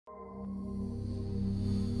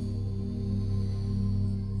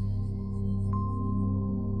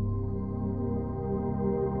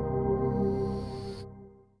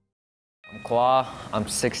Khoa. I'm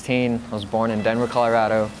 16. I was born in Denver,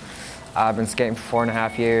 Colorado. I've been skating for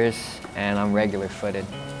 4.5 years, and I'm regular footed.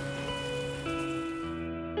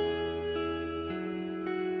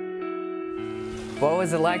 What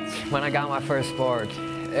was it like when I got my first board?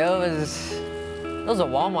 It was a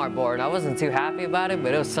Walmart board. I wasn't too happy about it,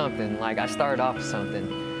 but it was something. Like, I started off with something.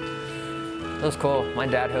 It was cool. My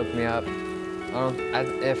dad hooked me up.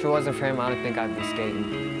 If it wasn't for him, I don't think I'd be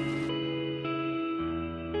skating.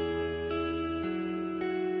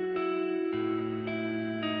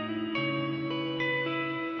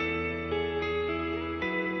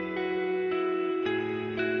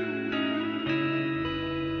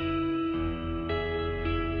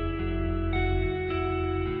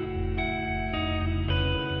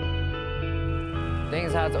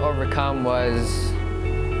 Things I had to overcome was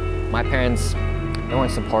my parents, they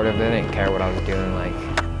weren't supportive. They didn't care what I was doing, like,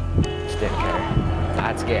 just didn't care. I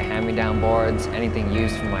had to get hand-me-down boards, anything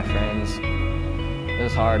used from my friends. It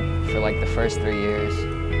was hard for like the first 3 years.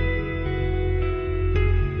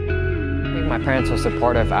 I think my parents were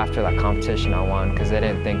supportive after that competition I won because they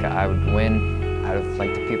didn't think I would win out of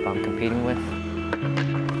like the people I'm competing with.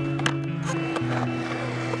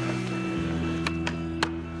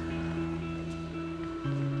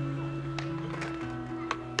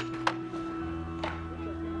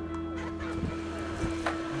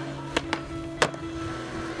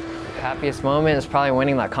 Happiest moment is probably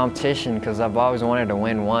winning that competition because I've always wanted to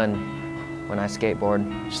win one when I skateboard.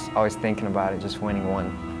 Just always thinking about it, just winning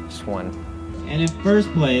one, just one. And in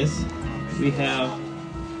first place, we have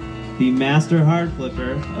the master hard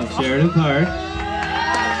flipper of Sheridan Park,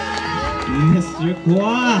 Mr.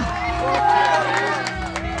 Khoa.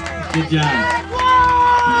 Good job.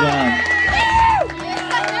 Good job.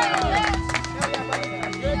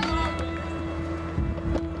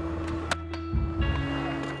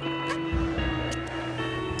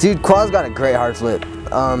 Dude, Khoa's got a great hard flip.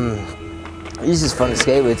 He's just fun to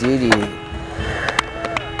skate with, dude.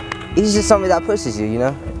 He's just somebody that pushes you, you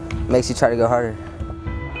know? Makes you try to go harder.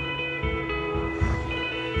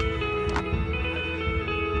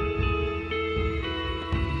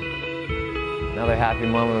 Another happy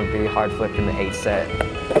moment would be hard flipping the 8 set.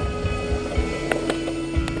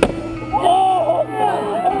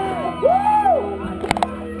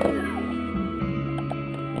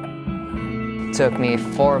 Took me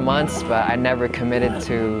 4 months, but I never committed in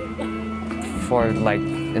 4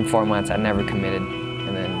 months, I never committed.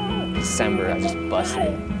 And then December, I just busted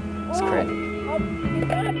it. It's crazy.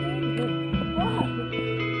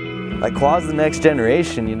 Like, Khoa's the next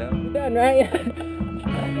generation, you know? You're done, right?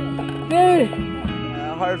 Dude!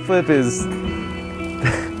 Hard flip is,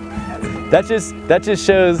 that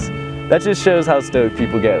just shows how stoked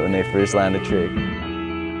people get when they first land a trick.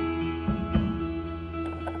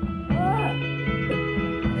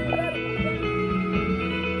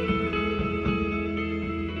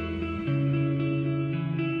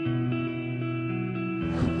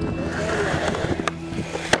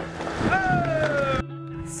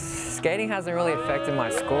 Skating hasn't really affected my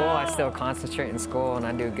school. I still concentrate in school and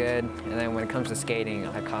I do good. And then when it comes to skating,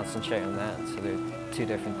 I concentrate on that. So they're two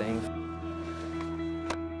different things.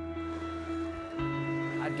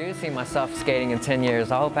 I do see myself skating in 10 years.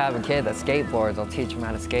 I hope I have a kid that skateboards. I'll teach him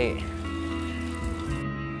how to skate.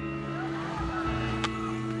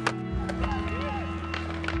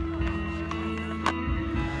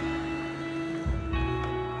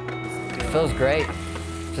 It feels great.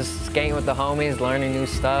 Just skating with the homies, learning new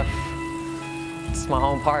stuff. It's my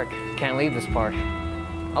home park. Can't leave this park.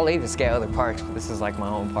 I'll leave to skate other parks, but this is like my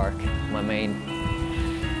home park, my main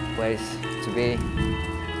place to be.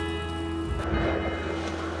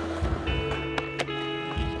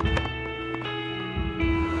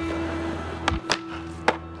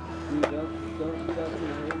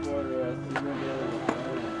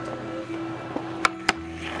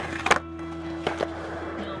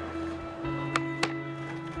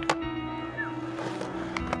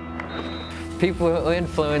 People who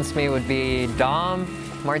influenced me would be Dom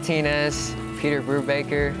Martinez, Peter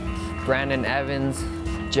Brubaker, Brandon Evans,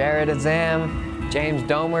 Jared Azam, James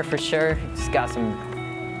Domer for sure. He's got some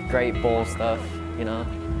great bowl stuff, you know.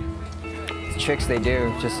 The tricks they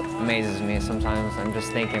do just amazes me sometimes. I'm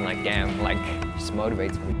just thinking like, damn, like, just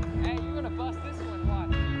motivates me. Hey, you're gonna bust this one,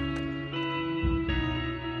 watch.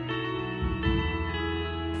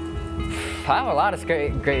 I have a lot of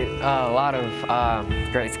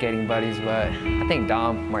great skating buddies, but I think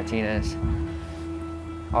Dom Martinez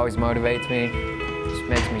always motivates me, just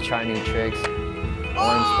makes me try new tricks, learn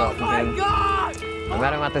stuff from him. God! I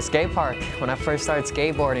met him at the skate park when I first started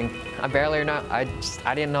skateboarding. I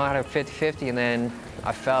didn't know how to 50-50, and then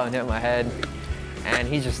I fell and hit my head. And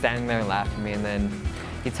he's just standing there and laughing at me, and then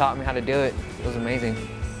he taught me how to do it. It was amazing.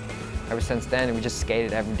 Ever since then, we just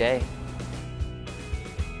skated every day.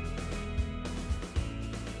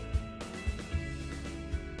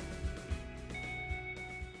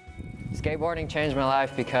 Skateboarding changed my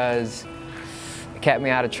life because it kept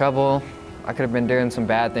me out of trouble. I could have been doing some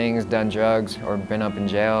bad things, done drugs, or been up in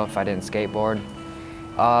jail if I didn't skateboard.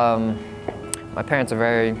 My parents are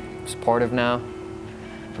very supportive now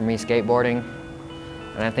for me skateboarding,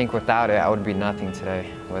 and I think without it, I would be nothing today.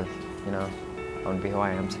 I wouldn't be who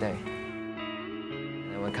I am today.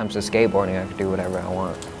 And when it comes to skateboarding, I can do whatever I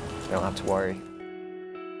want. I don't have to worry.